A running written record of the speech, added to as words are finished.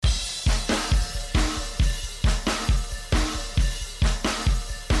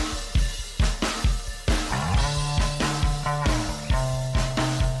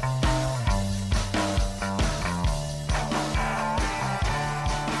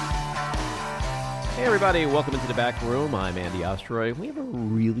Hey everybody, welcome into the back room. I'm Andy Ostroy. We have a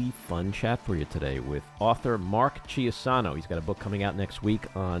really fun chat for you today with author Mark Chiusano. He's got a book coming out next week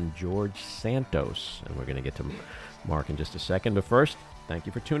on George Santos, and we're going to get to Mark in just a second. But first, thank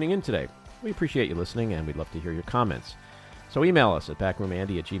you for tuning in today. We appreciate you listening, and we'd love to hear your comments. So email us at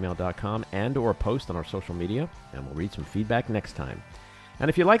backroomandy@gmail.com and or post on our social media, and we'll read some feedback next time. And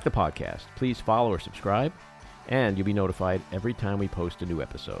if you like the podcast, please follow or subscribe, and you'll be notified every time we post a new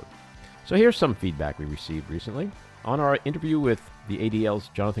episode. So here's some feedback we received recently. On our interview with the ADL's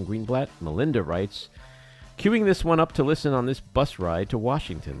Jonathan Greenblatt, Melinda writes, queuing this one up to listen on this bus ride to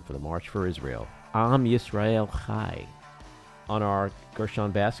Washington for the March for Israel. Am Yisrael Chai. On our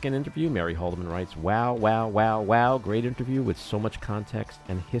Gershon Baskin interview, Mary Haldeman writes, wow, wow, wow, wow. Great interview with so much context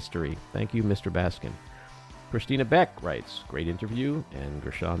and history. Thank you, Mr. Baskin. Christina Beck writes, great interview, and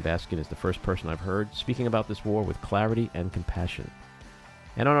Gershon Baskin is the first person I've heard speaking about this war with clarity and compassion.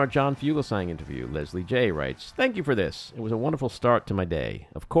 And on our John Fugelsang interview, Leslie J. writes, thank you for this. It was a wonderful start to my day.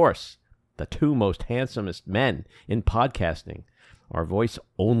 Of course, the two most handsomest men in podcasting are voice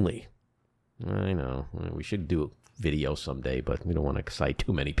only. I know. We should do video someday, but we don't want to excite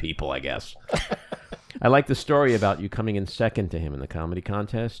too many people, I guess. I like the story about you coming in second to him in the comedy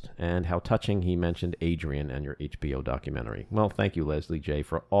contest and how touching he mentioned Adrian and your HBO documentary. Well, thank you, Leslie J.,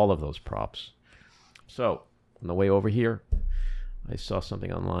 for all of those props. So, on the way over here, I saw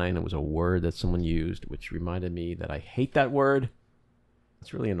something online. It was a word that someone used, which reminded me that I hate that word.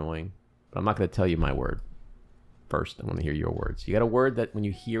 It's really annoying, but I'm not going to tell you my word. First, I want to hear your words. You got a word that when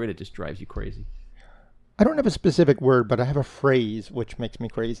you hear it, it just drives you crazy? I don't have a specific word, but I have a phrase which makes me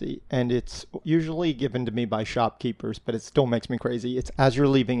crazy, and it's usually given to me by shopkeepers, but it still makes me crazy. It's as you're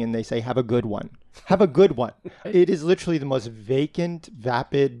leaving and they say, have a good one. Have a good one. It is literally the most vacant,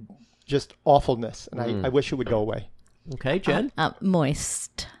 vapid, just awfulness, and I wish it would go away. Okay, Jen?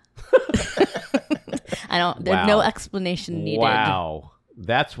 Moist. There's no explanation needed. Wow.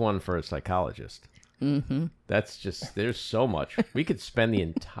 That's one for a psychologist. Mm-hmm. That's just, there's so much. We could spend the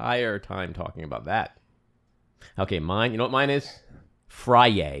entire time talking about that. Okay, mine, you know what mine is?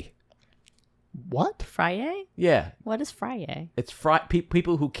 Friday. What? Friday? Yeah. What is Friday? It's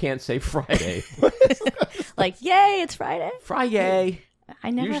people who can't say Friday. Like, yay, it's Friday? Friday. I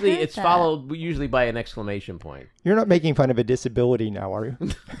never Usually heard it's that. followed by an exclamation point. You're not making fun of a disability now, are you?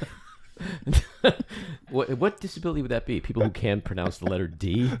 What disability would that be? People who can't pronounce the letter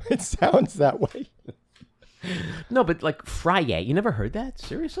D? It sounds that way. No, but like Friday. You never heard that?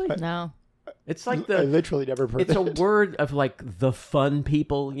 Seriously? No. It's like I literally never heard It's a word of like the fun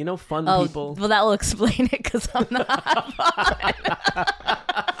people. You know, fun people? Well, that will explain it because I'm not fun.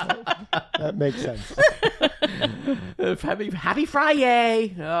 That makes sense. Happy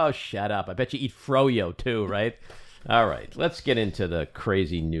Friday. Oh, shut up. I bet you eat froyo too, right? All right, let's get into the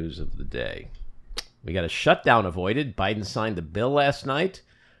crazy news of the day. We got a shutdown avoided. Biden signed the bill last night.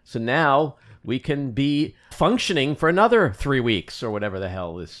 So now we can be functioning for another 3 weeks or whatever the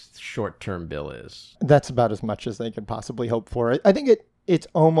hell this short-term bill is. That's about as much as they could possibly hope for. I think it's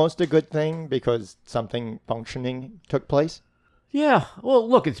almost a good thing because something functioning took place. Yeah, well,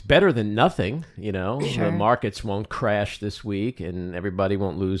 look, it's better than nothing, you know. Sure. The markets won't crash this week, and everybody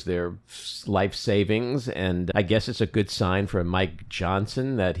won't lose their life savings, and I guess it's a good sign for Mike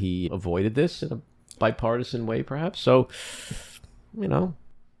Johnson that he avoided this in a bipartisan way, perhaps. So, you know,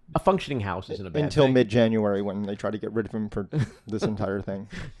 a functioning house isn't a bad Until thing. mid-January when they try to get rid of him for this entire thing.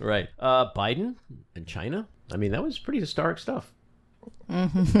 Right. Biden and China, I mean, that was pretty historic stuff.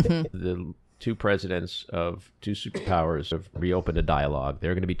 The two presidents of two superpowers have reopened a dialogue.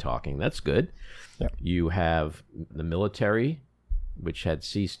 They're going to be talking. That's good. Yeah. You have the military, which had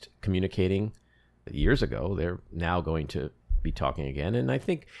ceased communicating years ago. They're now going to be talking again. And I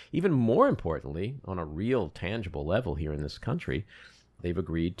think even more importantly, on a real tangible level here in this country, they've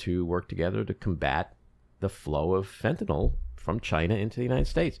agreed to work together to combat the flow of fentanyl from China into the United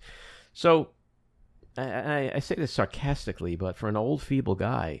States. So I say this sarcastically, but for an old, feeble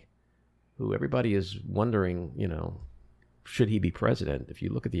guy who everybody is wondering, you know, should he be president? If you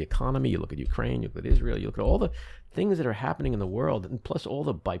look at the economy, you look at Ukraine, you look at Israel, you look at all the things that are happening in the world, and plus all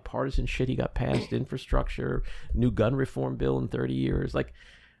the bipartisan shit he got passed, infrastructure, new gun reform bill in 30 years. Like,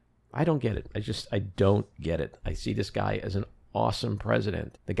 I don't get it. I don't get it. I see this guy as an awesome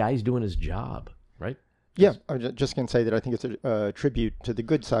president. The guy's doing his job, right? Yeah, I'm just going to say that I think it's a tribute to the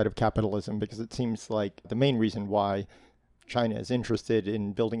good side of capitalism, because it seems like the main reason why China is interested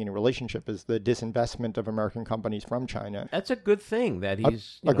in building any relationship is the disinvestment of American companies from China. That's a good thing that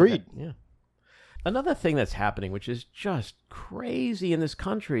he's... Agreed. Yeah. Another thing that's happening, which is just crazy in this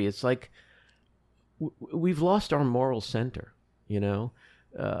country, it's like we've lost our moral center, you know?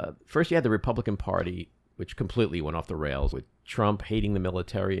 First, you had the Republican Party, which completely went off the rails with Trump hating the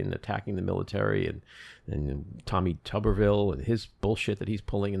military and attacking the military, and Tommy Tuberville and his bullshit that he's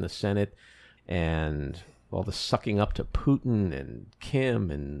pulling in the Senate, and all the sucking up to Putin and Kim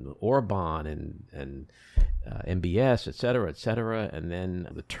and Orban and MBS, et cetera, and then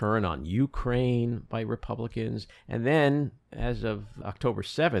the turn on Ukraine by Republicans. And then, as of October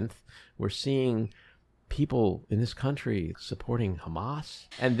 7th, we're seeing people in this country supporting Hamas.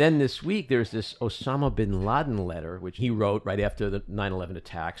 And then this week, there's this Osama bin Laden letter, which he wrote right after the 9/11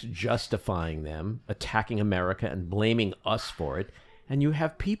 attacks, justifying them, attacking America and blaming us for it. And you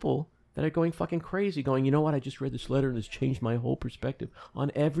have people that are going fucking crazy, going, you know what, I just read this letter and it's changed my whole perspective on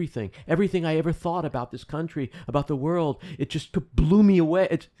everything. Everything I ever thought about this country, about the world, it just blew me away.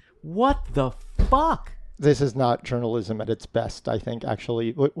 It's, what the fuck? This is not journalism at its best, I think,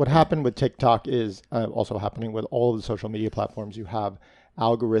 actually. What happened with TikTok is also happening with all of the social media platforms. You have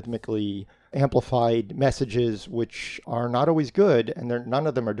algorithmically amplified messages, which are not always good, and none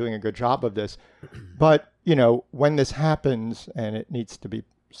of them are doing a good job of this. But, you know, when this happens, and it needs to be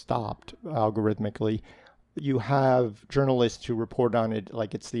stopped algorithmically, you have journalists who report on it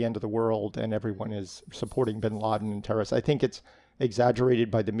like it's the end of the world and everyone is supporting bin Laden and terrorists. I think it's exaggerated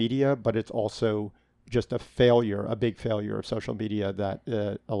by the media, but it's also just a failure, a big failure of social media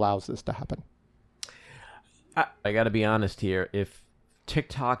that allows this to happen. I got to be honest here. If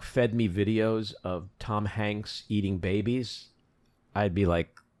TikTok fed me videos of Tom Hanks eating babies, I'd be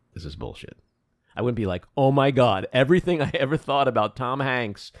like, this is bullshit. I wouldn't be like, oh my God, everything I ever thought about Tom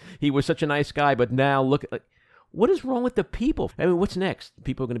Hanks, he was such a nice guy, but now look at, like, what is wrong with the people? I mean, what's next?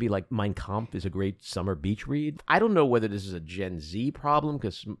 People are going to be like, Mein Kampf is a great summer beach read. I don't know whether this is a Gen Z problem,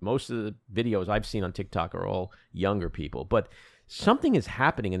 because most of the videos I've seen on TikTok are all younger people, but something is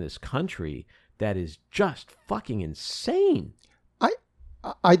happening in this country that is just fucking insane.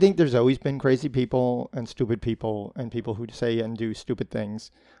 I think there's always been crazy people and stupid people and people who say and do stupid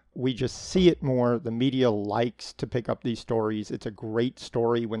things. We just see it more. The media likes to pick up these stories. It's a great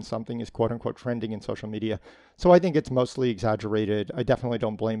story when something is quote unquote trending in social media. So I think it's mostly exaggerated. I definitely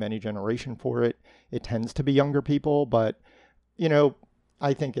don't blame any generation for it. It tends to be younger people, but, you know,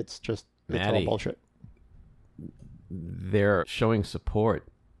 I think it's all bullshit. They're showing support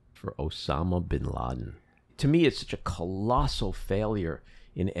for Osama bin Laden. To me, it's such a colossal failure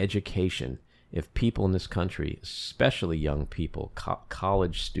in education if people in this country, especially young people,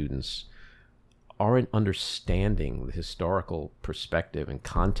 college students, aren't understanding the historical perspective and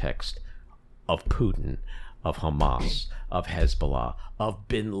context of Putin, of Hamas, of Hezbollah, of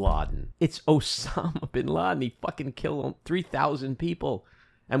bin Laden. It's Osama bin Laden. He fucking killed 3,000 people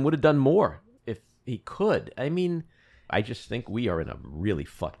and would have done more if he could. I mean, I just think we are in a really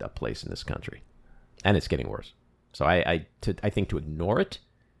fucked up place in this country. And it's getting worse. So I think to ignore it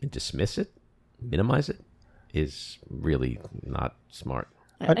and dismiss it, minimize it, is really not smart.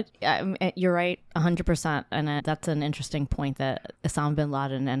 You're right, 100%. And that's an interesting point, that Osama bin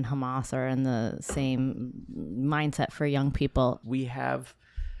Laden and Hamas are in the same mindset for young people. We have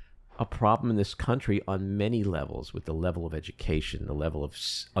a problem in this country on many levels, with the level of education, the level of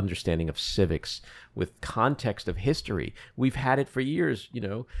understanding of civics, with context of history. We've had it for years, you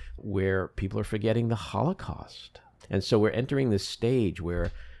know, where people are forgetting the Holocaust. And so we're entering this stage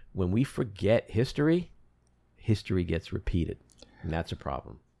where when we forget history, history gets repeated. And that's a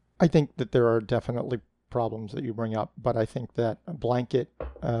problem. I think that there are definitely problems that you bring up, but I think that blanket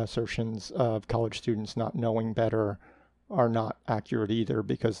assertions of college students not knowing better are not accurate either,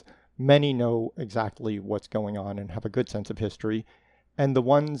 because many know exactly what's going on and have a good sense of history. And the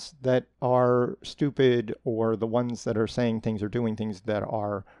ones that are stupid, or the ones that are saying things or doing things that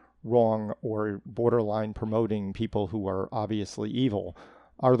are wrong or borderline promoting people who are obviously evil,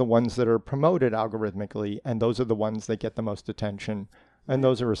 are the ones that are promoted algorithmically. And those are the ones that get the most attention. And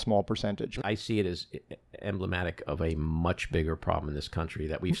those are a small percentage. I see it as emblematic of a much bigger problem in this country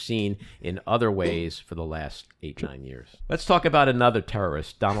that we've seen in other ways for the last 8-9 years. Let's talk about another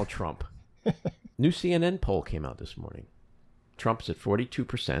terrorist, Donald Trump. New CNN poll came out this morning. Trump's at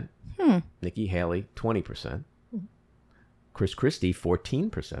 42%. Nikki Haley, 20%. Chris Christie,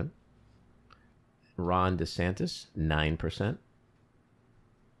 14%. Ron DeSantis, 9%.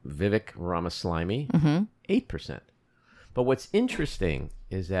 Vivek Ramaswamy, 8%. But what's interesting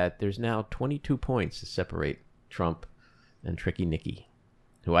is that there's now 22 points to separate Trump and Tricky Nikki,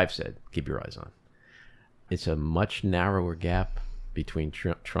 who I've said, keep your eyes on. It's a much narrower gap between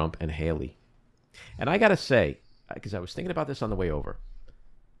Trump and Haley. And I got to say, because I was thinking about this on the way over,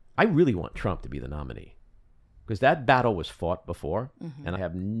 I really want Trump to be the nominee. Because that battle was fought before, and I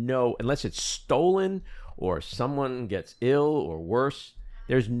have unless it's stolen or someone gets ill or worse,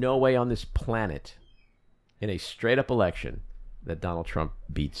 There's no way on this planet, in a straight-up election, that Donald Trump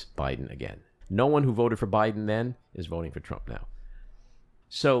beats Biden again. No one who voted for Biden then is voting for Trump now.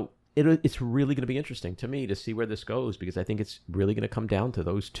 So it's really going to be interesting to me to see where this goes, because I think it's really going to come down to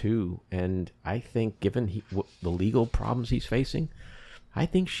those two. And I think, given the legal problems he's facing, I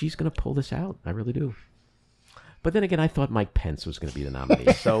think she's going to pull this out. I really do. But then again, I thought Mike Pence was going to be the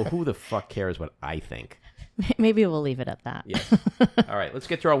nominee. So who the fuck cares what I think? Maybe we'll leave it at that. Yes. All right, let's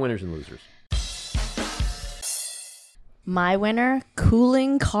get to our winners and losers. My winner,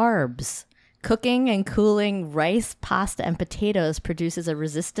 cooling carbs. Cooking and cooling rice, pasta, and potatoes produces a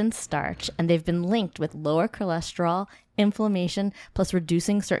resistant starch, and they've been linked with lower cholesterol, inflammation, plus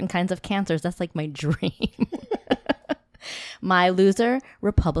reducing certain kinds of cancers. That's like my dream. My loser,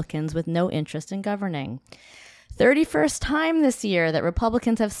 Republicans with no interest in governing. 31st time this year that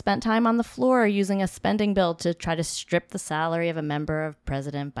Republicans have spent time on the floor using a spending bill to try to strip the salary of a member of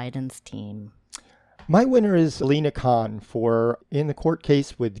President Biden's team. My winner is Lena Khan for, in the court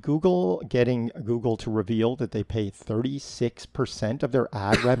case with Google, getting Google to reveal that they pay 36% of their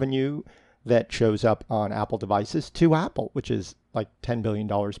ad revenue that shows up on Apple devices to Apple, which is like $10 billion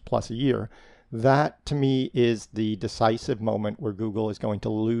plus a year. That, to me, is the decisive moment where Google is going to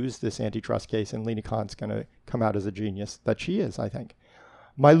lose this antitrust case, and Lena Khan's going to come out as a genius that she is, I think.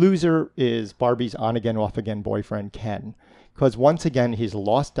 My loser is Barbie's on-again, off-again boyfriend, Ken, because once again, he's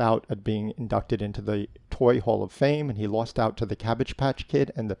lost out at being inducted into the Toy Hall of Fame, and he lost out to the Cabbage Patch Kid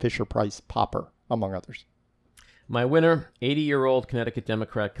and the Fisher-Price Popper, among others. My winner, 80-year-old Connecticut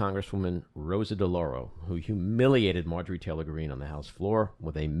Democrat Congresswoman Rosa DeLauro, who humiliated Marjorie Taylor Greene on the House floor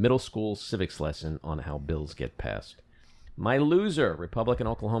with a middle school civics lesson on how bills get passed. My loser, Republican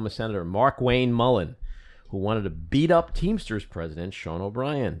Oklahoma Senator Mark Wayne Mullen, who wanted to beat up Teamsters President Sean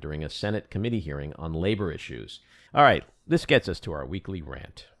O'Brien during a Senate committee hearing on labor issues. All right, this gets us to our weekly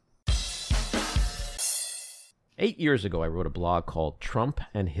rant. 8 years ago, I wrote a blog called Trump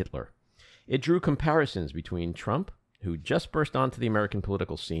and Hitler. It drew comparisons between Trump, who just burst onto the American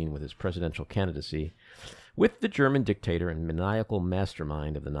political scene with his presidential candidacy, with the German dictator and maniacal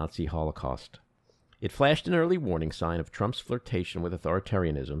mastermind of the Nazi Holocaust. It flashed an early warning sign of Trump's flirtation with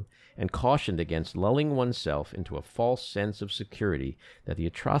authoritarianism and cautioned against lulling oneself into a false sense of security that the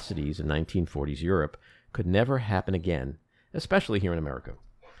atrocities in 1940s Europe could never happen again, especially here in America.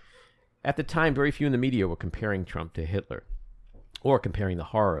 At the time, very few in the media were comparing Trump to Hitler, or comparing the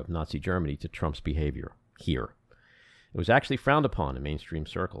horror of Nazi Germany to Trump's behavior here. It was actually frowned upon in mainstream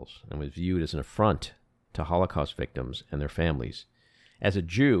circles and was viewed as an affront to Holocaust victims and their families. As a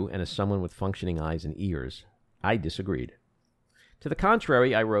Jew and as someone with functioning eyes and ears, I disagreed. To the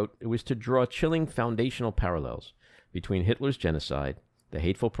contrary, I wrote, it was to draw chilling foundational parallels between Hitler's genocide, the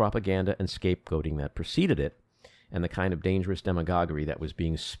hateful propaganda and scapegoating that preceded it, and the kind of dangerous demagoguery that was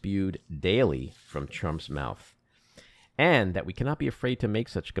being spewed daily from Trump's mouth. And that we cannot be afraid to make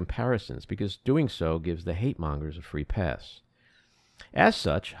such comparisons, because doing so gives the hate mongers a free pass. As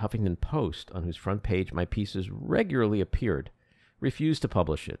such, Huffington Post, on whose front page my pieces regularly appeared, refused to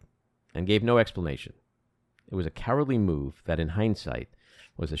publish it, and gave no explanation. It was a cowardly move that, in hindsight,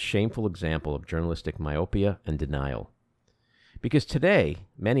 was a shameful example of journalistic myopia and denial. Because today,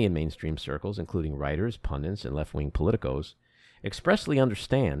 many in mainstream circles, including writers, pundits, and left-wing politicos, expressly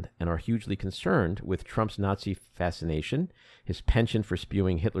understand and are hugely concerned with Trump's Nazi fascination, his penchant for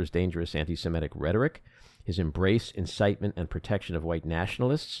spewing Hitler's dangerous anti-Semitic rhetoric, his embrace, incitement, and protection of white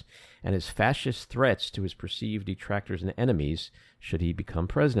nationalists, and his fascist threats to his perceived detractors and enemies should he become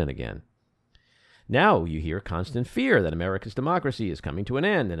president again. Now you hear constant fear that America's democracy is coming to an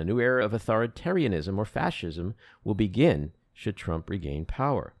end and a new era of authoritarianism or fascism will begin should Trump regain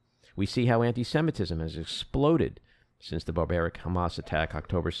power. We see how anti-Semitism has exploded since the barbaric Hamas attack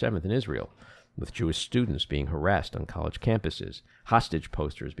October 7th in Israel, with Jewish students being harassed on college campuses, hostage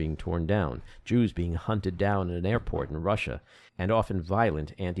posters being torn down, Jews being hunted down in an airport in Russia, and often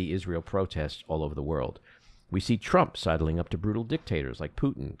violent anti-Israel protests all over the world. We see Trump sidling up to brutal dictators like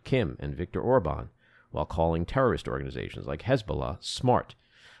Putin, Kim, and Viktor Orban, while calling terrorist organizations like Hezbollah smart.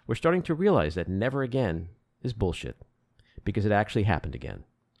 We're starting to realize that never again is bullshit, because it actually happened again,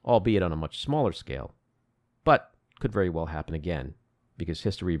 albeit on a much smaller scale, but could very well happen again, because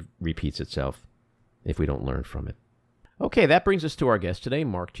history repeats itself if we don't learn from it. Okay, that brings us to our guest today,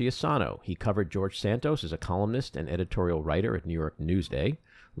 Mark Chiusano. He covered George Santos as a columnist and editorial writer at New York Newsday,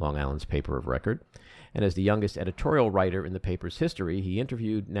 Long Island's paper of record. And as the youngest editorial writer in the paper's history, he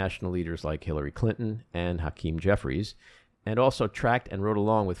interviewed national leaders like Hillary Clinton and Hakeem Jeffries, and also tracked and wrote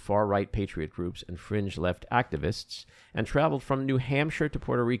along with far-right patriot groups and fringe-left activists, and traveled from New Hampshire to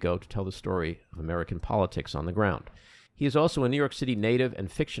Puerto Rico to tell the story of American politics on the ground. He is also a New York City native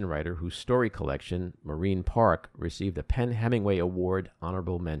and fiction writer whose story collection, Marine Park, received a Penn Hemingway Award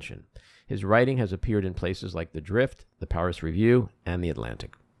honorable mention. His writing has appeared in places like The Drift, The Paris Review, and The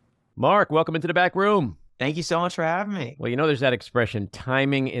Atlantic. Mark, welcome into the back room. Thank you so much for having me. Well, you know there's that expression,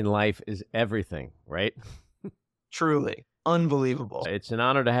 timing in life is everything, right? Truly. Unbelievable. It's an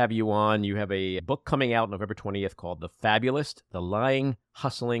honor to have you on. You have a book coming out November 20th called The Fabulist, The Lying,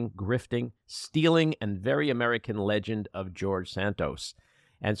 Hustling, Grifting, Stealing, and Very American Legend of George Santos.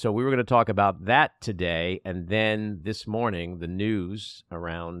 And so we were going to talk about that today. And then this morning, the news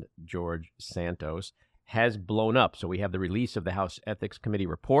around George Santos has blown up. So we have the release of the House Ethics Committee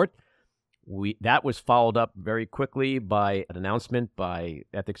report. That was followed up very quickly by an announcement by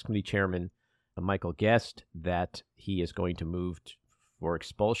Ethics Committee Chairman Michael Guest that he is going to move for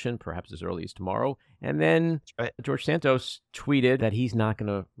expulsion, perhaps as early as tomorrow. And then George Santos tweeted that he's not going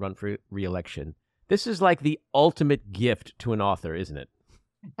to run for re-election. This is like the ultimate gift to an author, isn't it?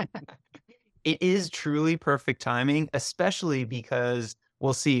 It is truly perfect timing, especially because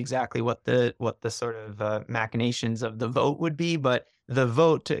we'll see exactly what the sort of machinations of the vote would be, but the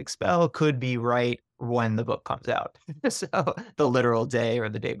vote to expel could be right when the book comes out. So the literal day or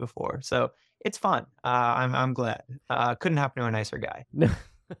the day before. So it's fun. I'm glad. Couldn't happen to a nicer guy.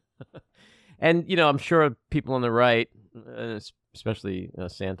 And, you know, I'm sure people on the right, especially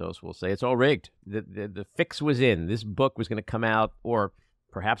Santos, will say it's all rigged. The fix was in. This book was going to come out, or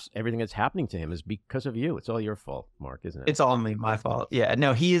perhaps everything that's happening to him is because of you. It's all your fault, Mark, isn't it? It's all my fault. Yeah,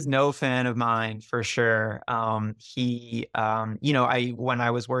 no, he is no fan of mine for sure. When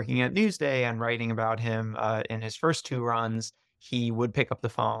I was working at Newsday and writing about him in his first two runs, he would pick up the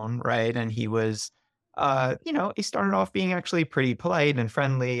phone, right? And he was, he started off being actually pretty polite and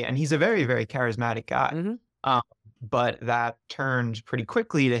friendly, and he's a very, very charismatic guy. Mm-hmm. But that turned pretty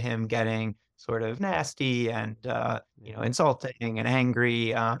quickly to him getting sort of nasty and, insulting and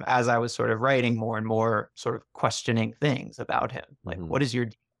angry as I was sort of writing more and more, sort of questioning things about him. Like, what is your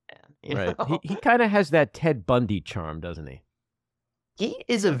deal, man? Right. He kind of has that Ted Bundy charm, doesn't he? He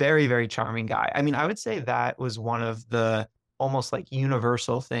is a very, very charming guy. I mean, I would say that was one of the almost like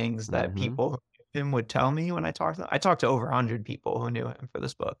universal things that people who knew him would tell me when I talked to them. I talked to over 100 people who knew him for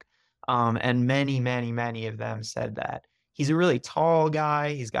this book. And many, many, many of them said that he's a really tall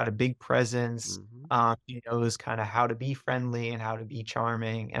guy. He's got a big presence. He knows kind of how to be friendly and how to be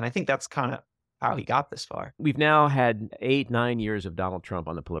charming. And I think that's kind of how he got this far. We've now had 8-9 years of Donald Trump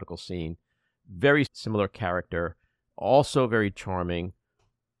on the political scene. Very similar character, also very charming,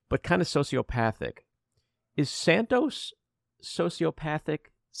 but kind of sociopathic. Is Santos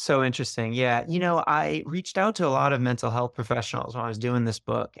sociopathic? So interesting. Yeah. I reached out to a lot of mental health professionals when I was doing this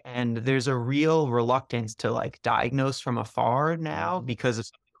book, and there's a real reluctance to like diagnose from afar now because of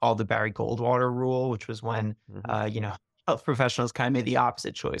something called the Barry Goldwater rule, which was when, health professionals kind of made the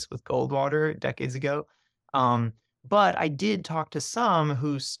opposite choice with Goldwater decades ago. But I did talk to some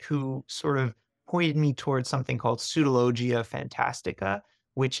who sort of pointed me towards something called pseudologia fantastica,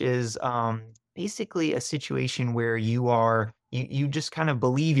 which is basically a situation where you just kind of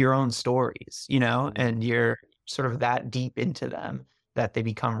believe your own stories, and you're sort of that deep into them that they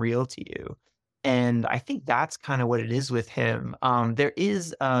become real to you. And I think that's kind of what it is with him. There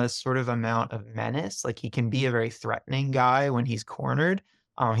is a sort of amount of menace. Like, he can be a very threatening guy when he's cornered.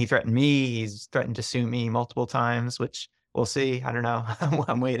 He threatened me. He's threatened to sue me multiple times, which we'll see. I don't know.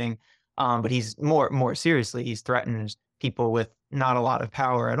 I'm waiting. But he's more seriously, he's threatened people with not a lot of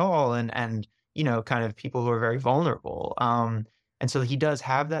power at all, and kind of people who are very vulnerable. And so he does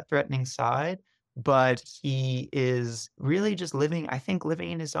have that threatening side, but he is really just living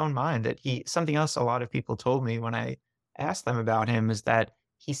in his own mind. Something else a lot of people told me when I asked them about him is that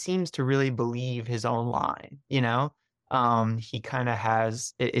he seems to really believe his own line, he kind of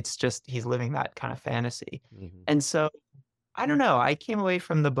has, it's just, he's living that kind of fantasy. And so, I don't know, I came away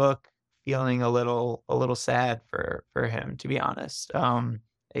from the book feeling a little sad for him, to be honest.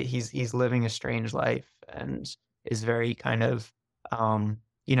 He's living a strange life and is very kind of,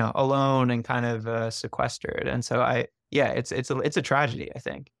 alone and kind of sequestered. And so it's a tragedy, I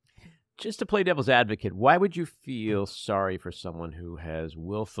think. Just to play devil's advocate, why would you feel sorry for someone who has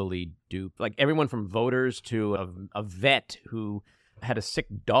willfully duped, like everyone from voters to a vet who had a sick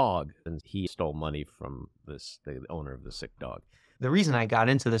dog and he stole money from the owner of the sick dog? The reason I got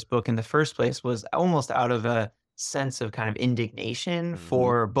into this book in the first place was almost out of a sense of kind of indignation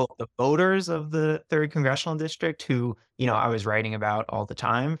for both the voters of the 3rd Congressional District, who, I was writing about all the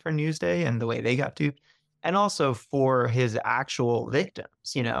time for Newsday and the way they got duped, and also for his actual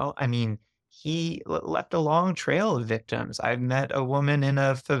victims. I mean, he left a long trail of victims. I've met a woman in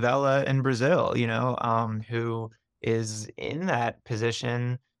a favela in Brazil, who is in that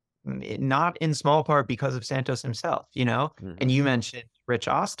position, not in small part because of Santos himself, you know? Mhm. And you mentioned Rich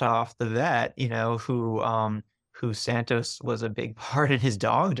Osthoff, the vet, you know, who Santos was a big part in his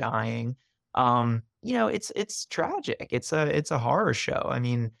dog dying. You know, it's tragic. It's a horror show. I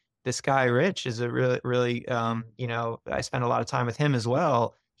mean, this guy Rich is a really you know, I spent a lot of time with him as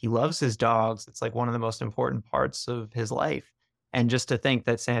well. He loves his dogs. It's like one of the most important parts of his life. And just to think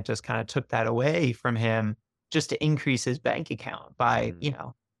that Santos kind of took that away from him just to increase his bank account by, Mm. you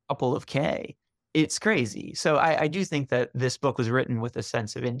know, a couple of K. It's crazy. So I do think that this book was written with a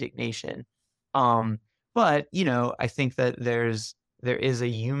sense of indignation. Um, but, you know, I think that there is a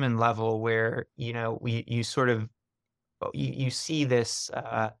human level where, you know, you sort of you see this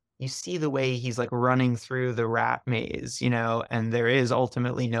you see the way he's like running through the rat maze, you know, and there is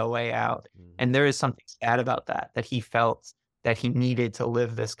ultimately no way out. Mhm. And there is something sad about that he felt that he needed to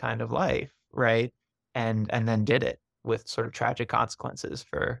live this kind of life, right? And then did it with sort of tragic consequences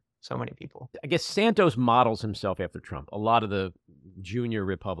for so many people. I guess Santos models himself after Trump. A lot of the junior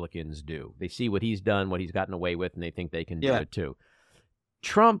Republicans do. They see what he's done, what he's gotten away with, and they think they can do Yeah. it too.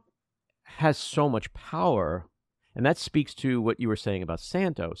 Trump has so much power, and that speaks to what you were saying about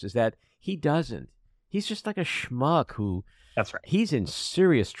Santos, is that he doesn't. He's just like a schmuck who That's right. he's in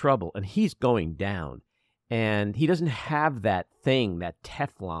serious trouble and he's going down. And he doesn't have that thing, that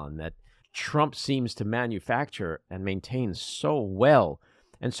Teflon that Trump seems to manufacture and maintain so well.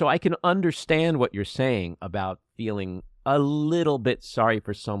 And so I can understand what you're saying about feeling a little bit sorry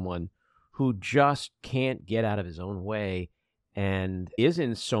for someone who just can't get out of his own way and is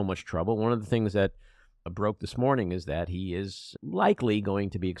in so much trouble. One of the things that broke this morning is that he is likely going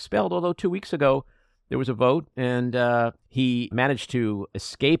to be expelled, although 2 weeks ago there was a vote and he managed to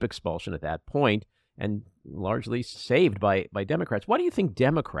escape expulsion at that point and largely saved by Democrats. Why do you think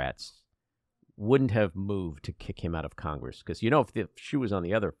Democrats wouldn't have moved to kick him out of Congress? Because, you know, if the shoe was on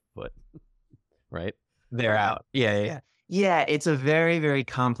the other foot, right? They're out. Yeah, yeah, yeah. Yeah, it's a very, very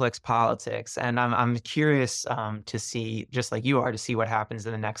complex politics, and I'm curious to see, just like you are, to see what happens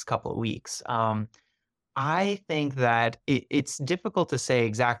in the next couple of weeks. I think that it's difficult to say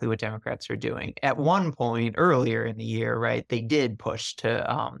exactly what Democrats are doing. At one point earlier in the year, right, they did push to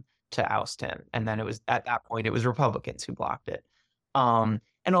oust him, and then it was at that point it was Republicans who blocked it.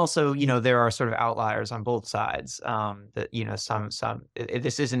 And also, you know, there are sort of outliers on both sides. That you know,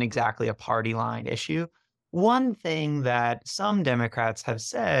 this isn't exactly a party line issue. One thing that some Democrats have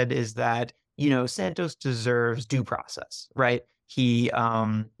said is that, you know, Santos deserves due process, right? You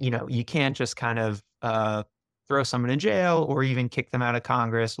know, you can't just kind of throw someone in jail or even kick them out of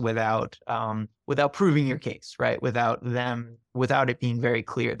Congress without proving your case, right? Without it being very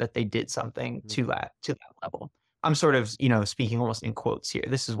clear that they did something to that level. I'm sort of, you know, speaking almost in quotes here.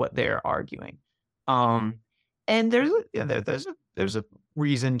 This is what they're arguing. And there's a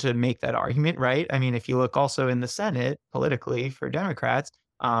reason to make that argument, right? I mean, if you look also in the Senate politically for Democrats,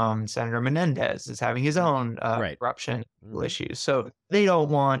 Senator Menendez is having his own Right. corruption issues. So they don't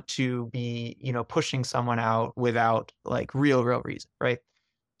want to be, you know, pushing someone out without like real reason, right?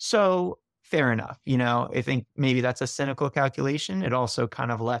 So fair enough. You know, I think maybe that's a cynical calculation. It also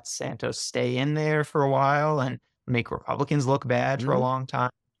kind of lets Santos stay in there for a while and make Republicans look bad for a long time,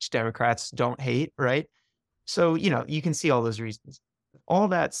 which Democrats don't hate, right? So, you know, you can see all those reasons. All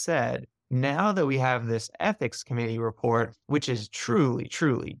that said, now that we have this ethics committee report, which is truly,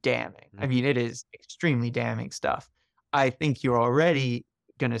 truly damning, I mean, it is extremely damning stuff. I think you're already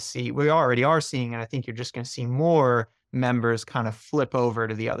going to see, we already are seeing, and I think you're just going to see more members kind of flip over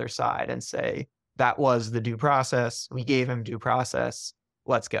to the other side and say, that was the due process. We gave him due process.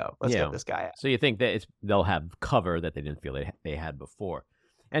 Let's go. Let's get this guy out. So you think that they'll have cover that they didn't feel they had before.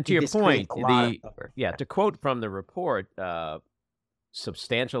 And to your This creates point, a lot of cover. to quote from the report,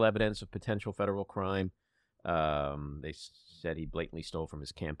 substantial evidence of potential federal crime. They said he blatantly stole from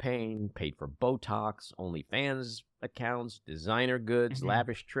his campaign, paid for Botox, OnlyFans accounts, designer goods,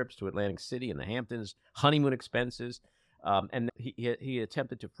 lavish trips to Atlantic City and the Hamptons, honeymoon expenses. And he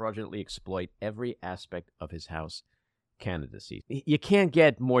attempted to fraudulently exploit every aspect of his House candidacy. You can't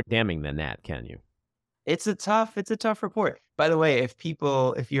get more damning than that, can you? It's a tough report. By the way,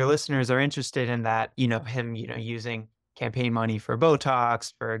 if your listeners are interested in that, you know, him, you know, using campaign money for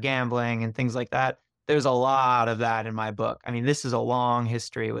Botox, for gambling and things like that, there's a lot of that in my book. I mean, this is a long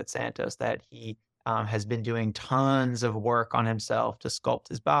history with Santos that he has been doing tons of work on himself to sculpt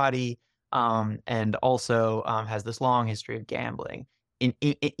his body, and also has this long history of gambling,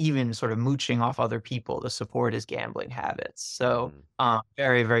 even sort of mooching off other people to support his gambling habits. So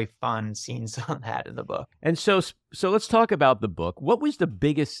very, very fun scenes on that in the book. And so let's talk about the book. What was the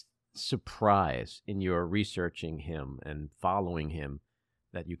biggest surprise in your researching him and following him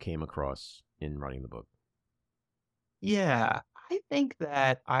that you came across in writing the book? Yeah, I think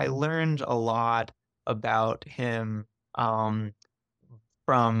that I learned a lot about him um,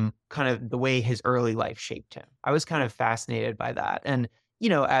 from kind of the way his early life shaped him. I was kind of fascinated by that. And,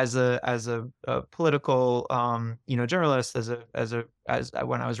 as a political journalist, as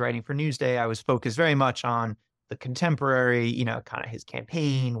when I was writing for Newsday, I was focused very much on the contemporary, kind of his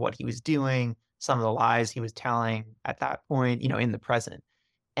campaign, what he was doing, some of the lies he was telling at that point, in the present.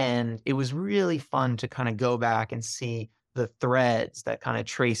 And it was really fun to kind of go back and see the threads that kind of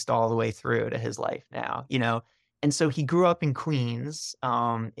traced all the way through to his life now. And so he grew up in Queens,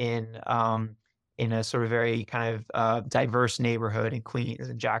 in a sort of very kind of diverse neighborhood in Queens,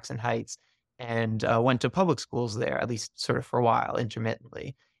 in Jackson Heights, and went to public schools there, at least sort of for a while,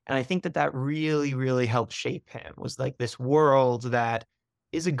 intermittently. And I think that that really, really helped shape him. Was like this world that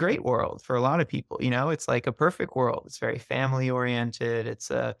is a great world for a lot of people. It's like a perfect world. It's very family oriented.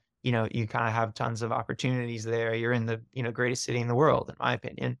 You kind of have tons of opportunities there. You're in the, greatest city in the world, in my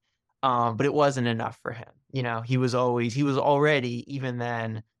opinion. But it wasn't enough for him. He was already, even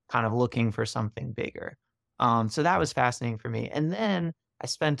then, kind of looking for something bigger. So that was fascinating for me. And then I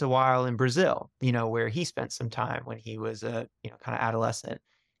spent a while in Brazil, where he spent some time when he was a, kind of adolescent.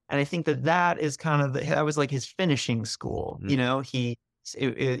 And I think that that is kind of that was like his finishing school. He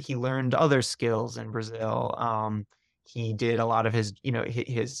learned other skills in Brazil. He did a lot of his,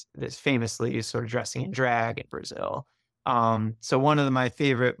 his this famously sort of dressing in drag in Brazil. So one of my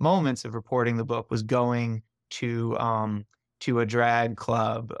favorite moments of reporting the book was going to a drag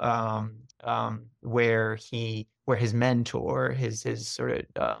club where his mentor, his sort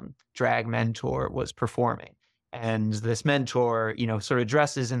of drag mentor, was performing. And this mentor, sort of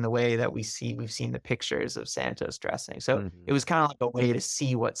dresses in the way that we've seen the pictures of Santos dressing. So it was kind of like a way to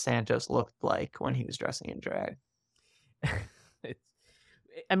see what Santos looked like when he was dressing in drag.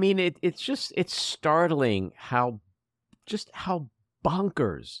 It's startling how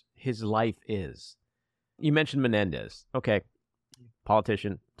bonkers his life is. You mentioned Menendez. Okay.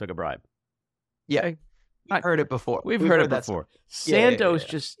 Politician took a bribe. Yeah. I've heard it before. We've heard it before.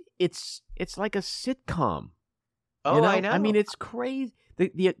 Santos it's like a sitcom. Oh, I know. I mean, it's crazy.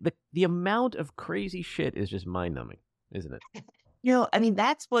 The amount of crazy shit is just mind-numbing, isn't it?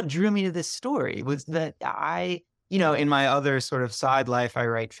 That's what drew me to this story was that in my other sort of side life, I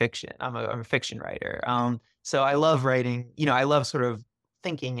write fiction. I'm a fiction writer. So I love writing, I love sort of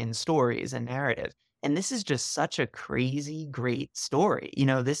thinking in stories and narrative. And this is just such a crazy, great story.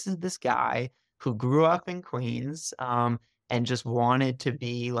 This is this guy who grew up in Queens, and just wanted to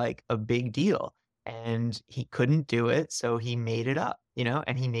be like a big deal. And he couldn't do it, so he made it up,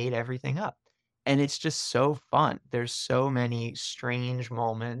 and he made everything up. And it's just so fun. There's so many strange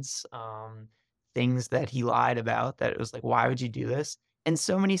moments, things that he lied about that it was like, why would you do this? And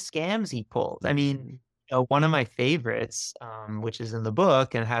so many scams he pulled. I mean, one of my favorites, which is in the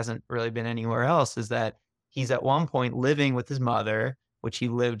book and hasn't really been anywhere else, is that he's at one point living with his mother, which he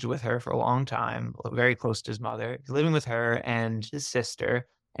lived with her for a long time, very close to his mother. He's living with her and his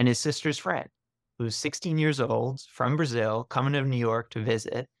sister's friend, who's 16 years old, from Brazil, coming to New York to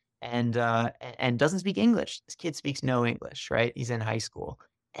visit, and doesn't speak English. This kid speaks no English, right? He's in high school.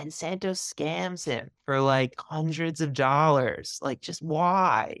 And Santos scams him for like hundreds of dollars. Like, just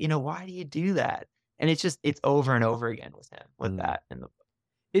why? Why do you do that? And it's over and over again with him, with that in the book.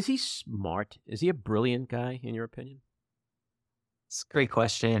 Is he smart? Is he a brilliant guy, in your opinion? It's a great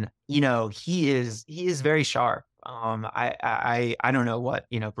question. He is very sharp. I don't know what,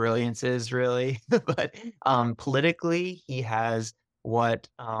 brilliance is really, but politically he has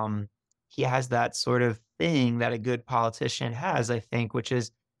that sort of thing that a good politician has, I think, which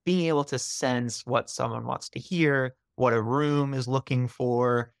is being able to sense what someone wants to hear, what a room is looking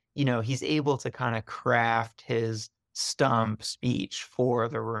for. He's able to kind of craft his stump speech for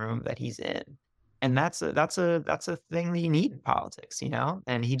the room that he's in. And that's a thing that you need in politics,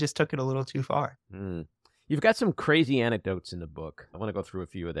 and he just took it a little too far. You've got some crazy anecdotes in the book. I want to go through a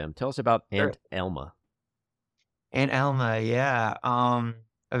few of them. Tell us about Aunt Elma. Aunt Elma, yeah.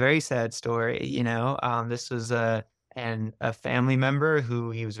 A very sad story, this was a family member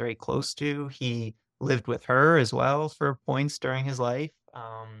who he was very close to. He lived with her as well for points during his life.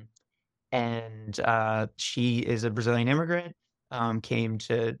 And she is a Brazilian immigrant, came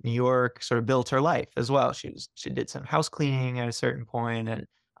to New York, sort of built her life as well. She did some house cleaning at a certain point and,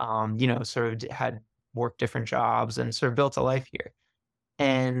 sort of had worked different jobs and sort of built a life here.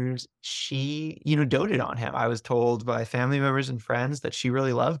 And she, doted on him. I was told by family members and friends that she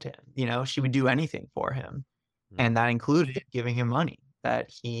really loved him. She would do anything for him. And that included giving him money. that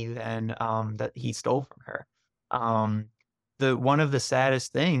he then that he stole from her. Um, the one of the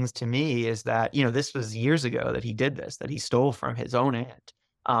saddest things to me is that, this was years ago that he did this, that he stole from his own aunt.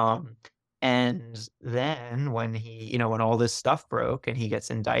 Um, and then when all this stuff broke and he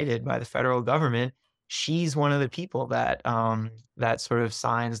gets indicted by the federal government, she's one of the people that sort of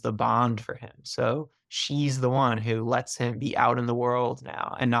signs the bond for him. So she's the one who lets him be out in the world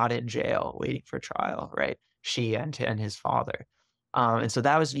now and not in jail waiting for trial, right? She and his father. And so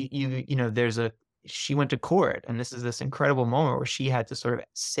that was there's a she went to court, and this is this incredible moment where she had to sort of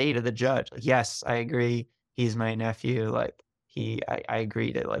say to the judge, like, yes, I agree, he's my nephew. Like I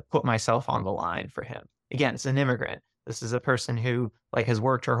agree to like put myself on the line for him. Again, it's an immigrant. This is a person who like has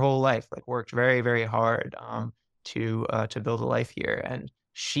worked her whole life, like worked very, very hard to build a life here. And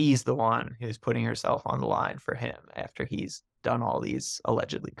she's the one who's putting herself on the line for him after he's done all these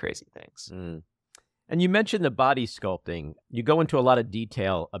allegedly crazy things. Mm. And you mentioned the body sculpting. You go into a lot of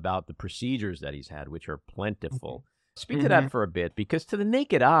detail about the procedures that he's had, which are plentiful. Speak to that for a bit, because to the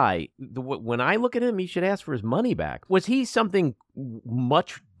naked eye, when I look at him, he should ask for his money back. Was he something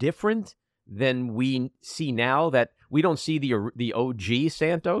much different than we see now, that we don't see the OG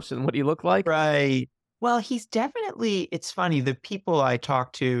Santos and what he looked like? Right. Well, he's definitely, it's funny, the people I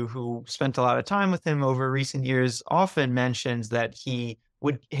talk to who spent a lot of time with him over recent years often mentions that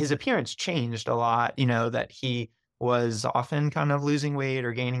his appearance changed a lot, that he was often kind of losing weight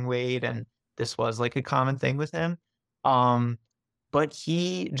or gaining weight, and this was like a common thing with him. But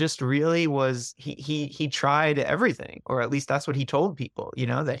he just really was, he tried everything, or at least that's what he told people,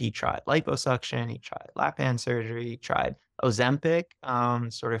 that he tried liposuction, he tried lap band surgery, he tried Ozempic,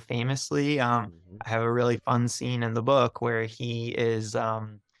 sort of famously. I have a really fun scene in the book where he is,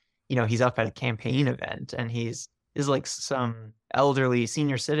 he's up at a campaign event, and he's like some elderly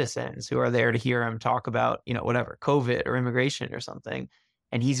senior citizens who are there to hear him talk about, whatever, COVID or immigration or something.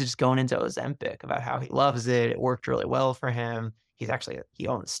 And he's just going into Ozempic about how he loves it. It worked really well for him. He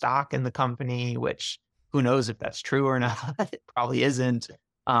owns stock in the company, which who knows if that's true or not. It probably isn't.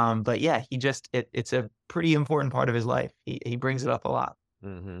 But yeah, it's a pretty important part of his life. He brings it up a lot.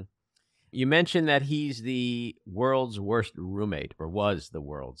 Mm-hmm. You mentioned that he's the world's worst roommate, or was the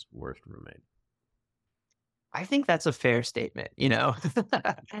world's worst roommate. I think that's a fair statement.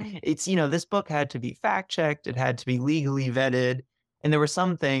 It's, this book had to be fact checked. It had to be legally vetted. And there were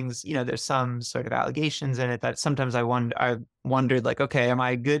some things, there's some sort of allegations in it that sometimes I wondered, like, okay, am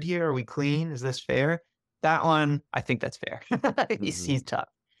I good here? Are we clean? Is this fair? That one, I think that's fair. He's tough.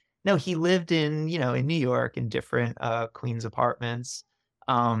 No, he lived in New York, in different Queens apartments,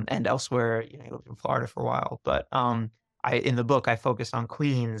 and elsewhere. He lived in Florida for a while. But in the book, I focused on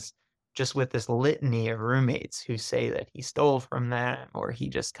Queens, just with this litany of roommates who say that he stole from them, or he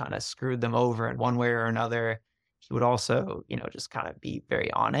just kind of screwed them over in one way or another. He would also, just kind of be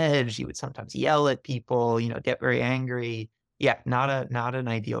very on edge. He would sometimes yell at people, get very angry. Yeah, not an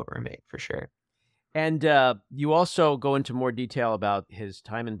ideal roommate for sure. And you also go into more detail about his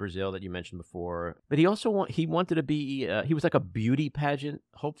time in Brazil that you mentioned before. But he also he wanted to be, he was like a beauty pageant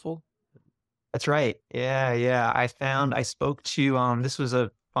hopeful. That's right. Yeah. I spoke to, this was a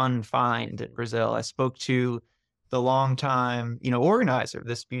fun find in Brazil. I spoke to the longtime, organizer of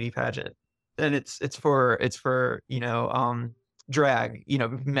this beauty pageant. And it's for drag,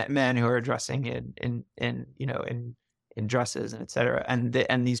 men who are dressing in dresses and etc.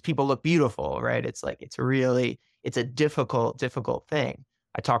 And these people look beautiful, right? It's like it's a difficult thing.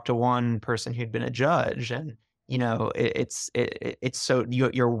 I talked to one person who'd been a judge, and it's so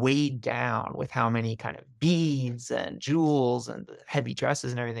you're weighed down with how many kind of beads and jewels and heavy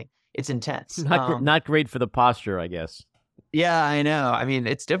dresses and everything. It's intense. Not great for the posture, I guess. Yeah, I know. I mean,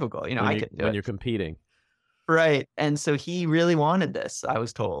 it's difficult. I could do it when you're competing. Right. And so he really wanted this, I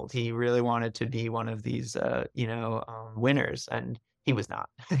was told. He really wanted to be one of these, winners, and he was not.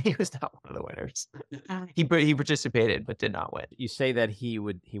 He was not one of the winners. He participated, but did not win. You say that he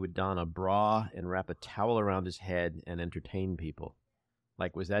would don a bra and wrap a towel around his head and entertain people.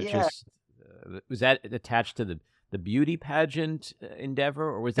 Like, was that was that attached to the beauty pageant endeavor,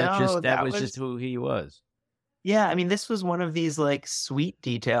 or was that just who he was? Yeah, I mean, this was one of these like sweet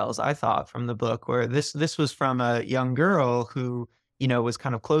details, I thought, from the book, where this was from a young girl who, was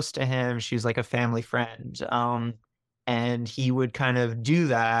kind of close to him. She was like a family friend. And he would kind of do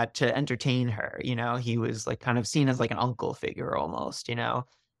that to entertain her. He was like kind of seen as like an uncle figure almost, and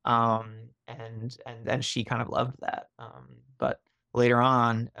she kind of loved that. But later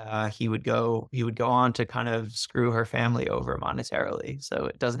on, he would go on to kind of screw her family over monetarily. So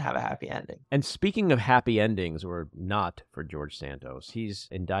it doesn't have a happy ending. And speaking of happy endings, or not for George Santos, he's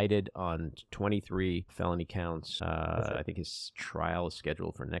indicted on 23 felony counts. I think his trial is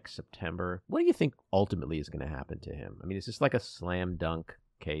scheduled for next September. What do you think ultimately is going to happen to him? I mean, is this like a slam dunk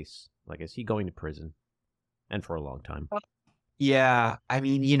case? Like, is he going to prison? And for a long time? Yeah. I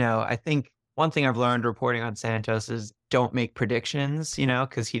mean, I think one thing I've learned reporting on Santos is don't make predictions,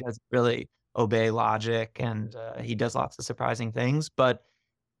 because he doesn't really obey logic, and he does lots of surprising things. But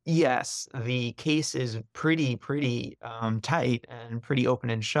yes, the case is pretty tight and pretty open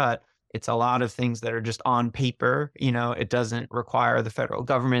and shut. It's a lot of things that are just on paper. It doesn't require the federal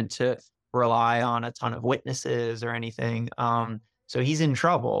government to rely on a ton of witnesses or anything. So he's in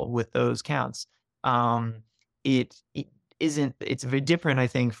trouble with those counts. It isn't, it's very different, I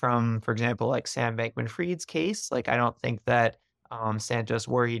think, from, for example, like Sam Bankman-Fried's case. Like, I don't think that Santos,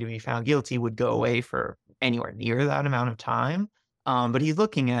 were he to be found guilty, would go away for anywhere near that amount of time. But he's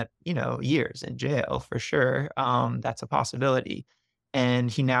looking at, years in jail for sure. That's a possibility. And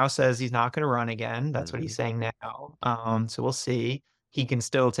he now says he's not going to run again. That's what he's saying now. So we'll see. He can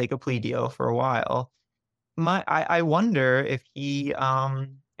still take a plea deal for a while. I wonder if he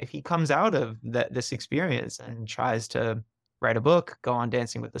comes out of this experience and tries to write a book, go on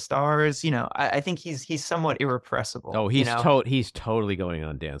Dancing with the Stars. I think he's somewhat irrepressible. Oh, he's totally going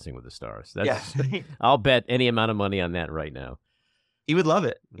on Dancing with the Stars. That's, yeah. I'll bet any amount of money on that right now. He would love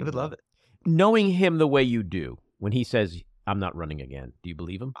it. He would love it. Knowing him the way you do, when he says, I'm not running again, do you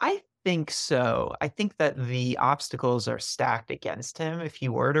believe him? I think so. I think that the obstacles are stacked against him if he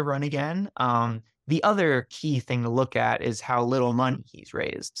were to run again. The other key thing to look at is how little money he's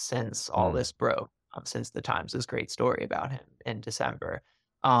raised since all this broke, since the Times' great story about him in December.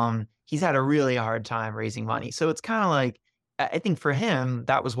 He's had a really hard time raising money. So it's kind of like, I think for him,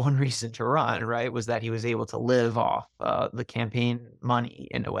 that was one reason to run, right? Was that he was able to live off the campaign money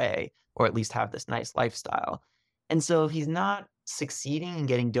in a way, or at least have this nice lifestyle. And so if he's not succeeding in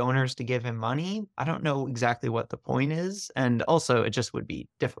getting donors to give him money, I don't know exactly what the point is. And also, it just would be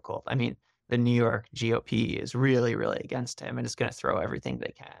difficult. I mean, the New York GOP is really, really against him, and it's going to throw everything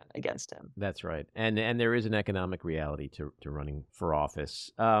they can against him. That's right. And there is an economic reality to running for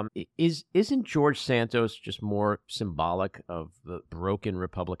office. Isn't George Santos just more symbolic of the broken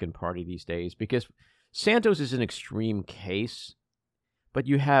Republican Party these days? Because Santos is an extreme case, but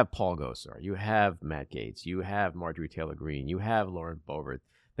you have Paul Gosar, you have Matt Gaetz, you have Marjorie Taylor Greene, you have Lauren Boebert.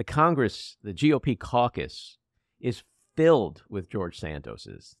 The Congress, the GOP caucus is filled with George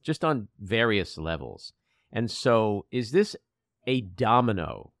Santos's, just on various levels. And so is this a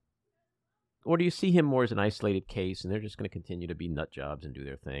domino? Or do you see him more as an isolated case and they're just going to continue to be nut jobs and do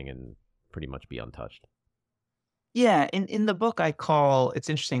their thing and pretty much be untouched? Yeah, in the book, it's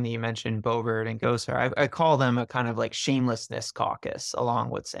interesting that you mentioned Boebert and Gosar. I call them a kind of like shamelessness caucus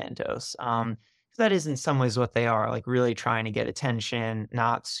along with Santos. That is in some ways what they are, like really trying to get attention,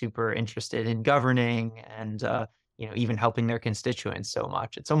 not super interested in governing and, even helping their constituents so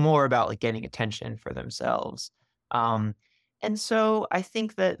much. It's more about like getting attention for themselves. And so I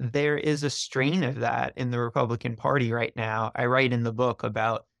think that there is a strain of that in the Republican Party right now. I write in the book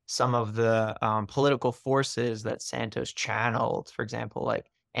about some of the political forces that Santos channeled, for example, like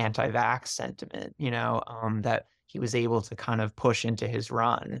anti-vax sentiment, that he was able to kind of push into his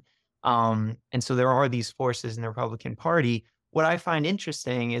run. And so there are these forces in the Republican Party. What I find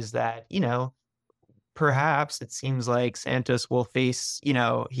interesting is that, perhaps it seems like Santos will face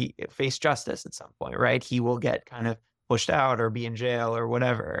justice at some point, right? He will get kind of pushed out or be in jail or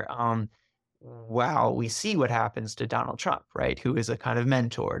whatever. Wow, we see what happens to Donald Trump, right? Who is a kind of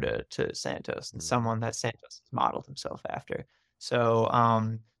mentor to Santos and someone that Santos has modeled himself after. So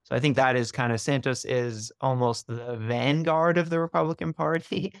I think that is kind of, Santos is almost the vanguard of the Republican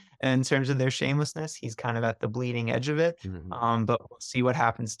Party in terms of their shamelessness. He's kind of at the bleeding edge of it. But we'll see what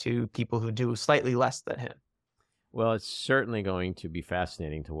happens to people who do slightly less than him. Well, it's certainly going to be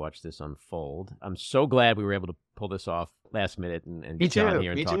fascinating to watch this unfold. I'm so glad we were able to pull this off last minute and get on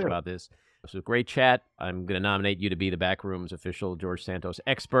here and talk about this. It was a great chat. I'm going to nominate you to be the Backroom's official George Santos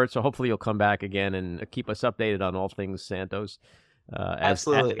expert. So hopefully you'll come back again and keep us updated on all things Santos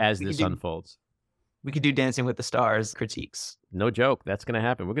Absolutely. as this unfolds. We could do Dancing with the Stars critiques. No joke. That's going to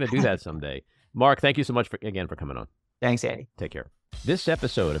happen. We're going to do that someday. Mark, thank you so much again for coming on. Thanks, Andy. Take care. This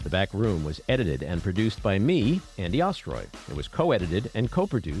episode of The Back Room was edited and produced by me, Andy Ostroy. It was co-edited and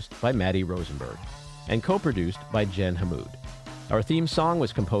co-produced by Maddie Rosenberg and co-produced by Jen Hammoud. Our theme song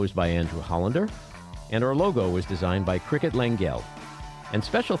was composed by Andrew Hollander, and our logo was designed by Cricket Langell. And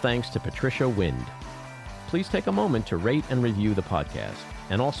special thanks to Patricia Wind. please take a moment to rate and review the podcast,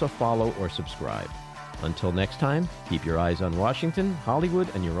 and also follow or subscribe. Until next time, keep your eyes on Washington,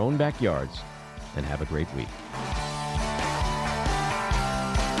 Hollywood, and your own backyards, and have a great week.